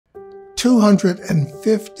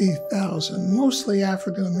250,000, mostly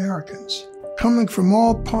African Americans, coming from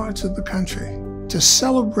all parts of the country to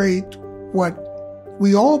celebrate what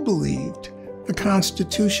we all believed the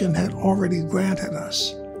Constitution had already granted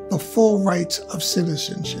us, the full rights of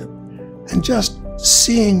citizenship. And just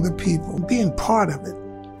seeing the people, being part of it,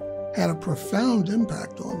 had a profound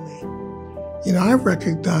impact on me. You know, I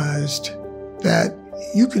recognized that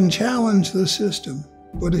you can challenge the system,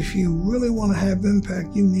 but if you really want to have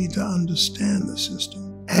impact, you need to understand the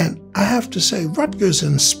system. And I have to say, Rutgers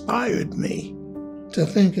inspired me to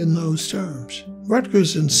think in those terms.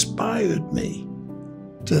 Rutgers inspired me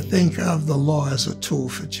to think of the law as a tool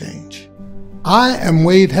for change. I am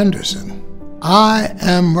Wade Henderson. I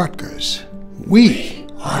am Rutgers. We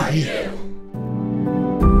are here.